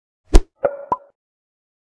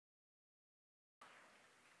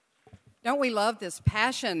Don't we love this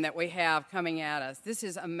passion that we have coming at us? This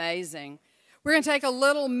is amazing. We're going to take a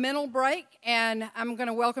little mental break, and I'm going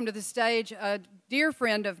to welcome to the stage a dear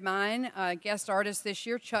friend of mine, a guest artist this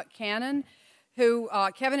year, Chuck Cannon, who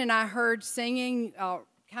Kevin and I heard singing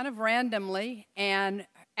kind of randomly, and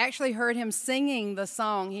actually heard him singing the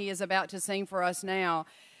song he is about to sing for us now.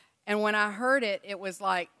 And when I heard it, it was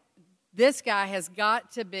like, this guy has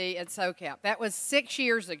got to be at SOCAP. That was 6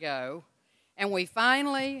 years ago, and we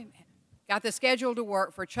finally got the schedule to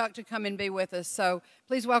work for Chuck to come and be with us. So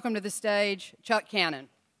please welcome to the stage, Chuck Cannon.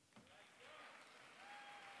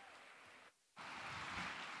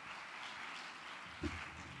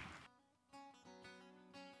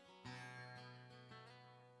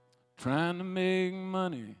 Trying to make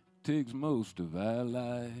money takes most of our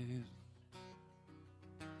lives.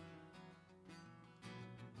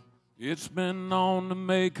 It's been known to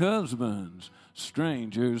make husbands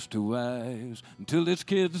strangers to wives, until his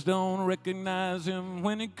kids don't recognize him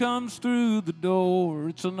when he comes through the door.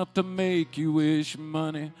 It's enough to make you wish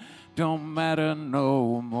money don't matter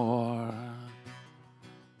no more.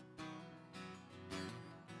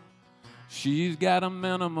 She's got a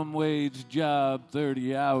minimum wage job,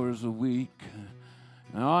 30 hours a week.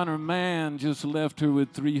 Now, her man just left her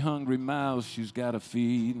with 3 hungry mouths she's got to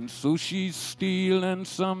feed, and so she's stealing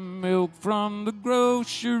some milk from the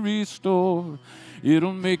grocery store.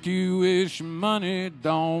 It'll make you wish money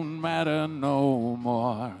don't matter no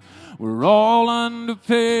more. We're all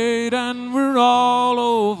underpaid and we're all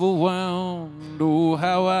overwhelmed. Oh,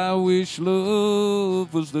 how I wish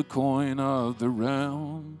love was the coin of the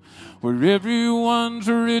realm, where everyone's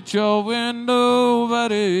rich or when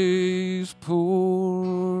nobody's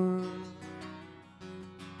poor.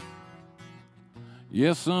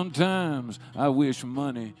 Yes, sometimes I wish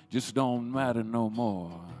money just don't matter no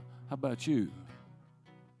more. How about you?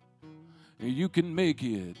 You can make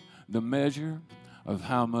it the measure of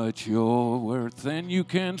how much you're worth, and you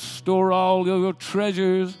can store all your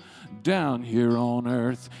treasures down here on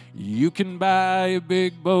earth. You can buy a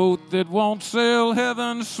big boat that won't sail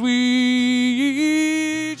heaven's sweet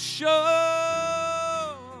shore.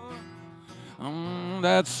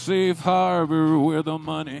 That safe harbor where the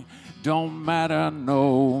money don't matter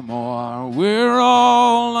no more. We're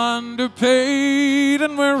all underpaid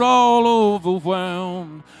and we're all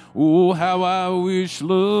overwhelmed. Oh, how I wish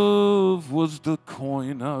love was the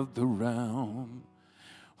coin of the realm,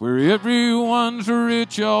 where everyone's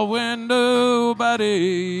rich or when nobody's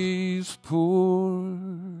poor.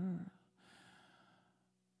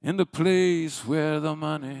 In the place where the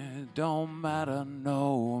money don't matter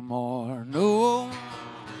no more, no.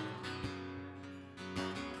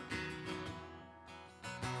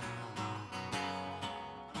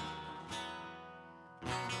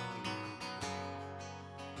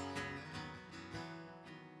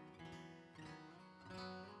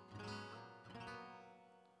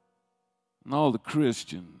 And all the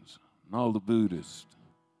Christians, and all the Buddhists,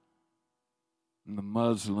 and the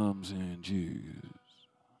Muslims and Jews.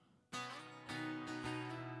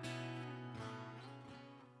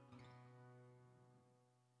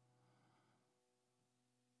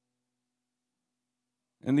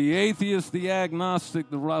 And the atheist, the agnostic,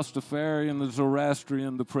 the Rastafarian, the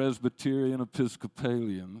Zoroastrian, the Presbyterian,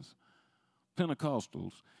 Episcopalians,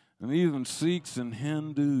 Pentecostals, and even Sikhs and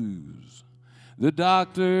Hindus. The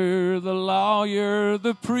doctor, the lawyer,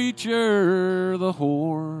 the preacher, the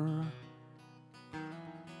whore.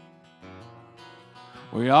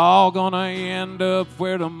 We all gonna end up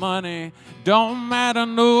where the money don't matter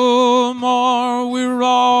no more. We're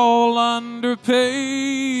all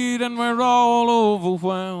underpaid and we're all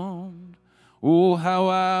overwhelmed. Oh, how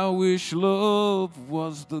I wish love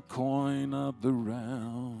was the coin of the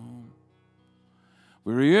realm,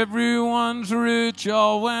 where everyone's rich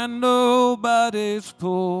or when nobody's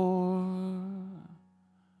poor.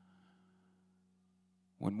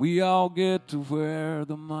 When we all get to where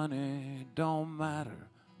the money don't matter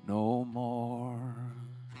no more.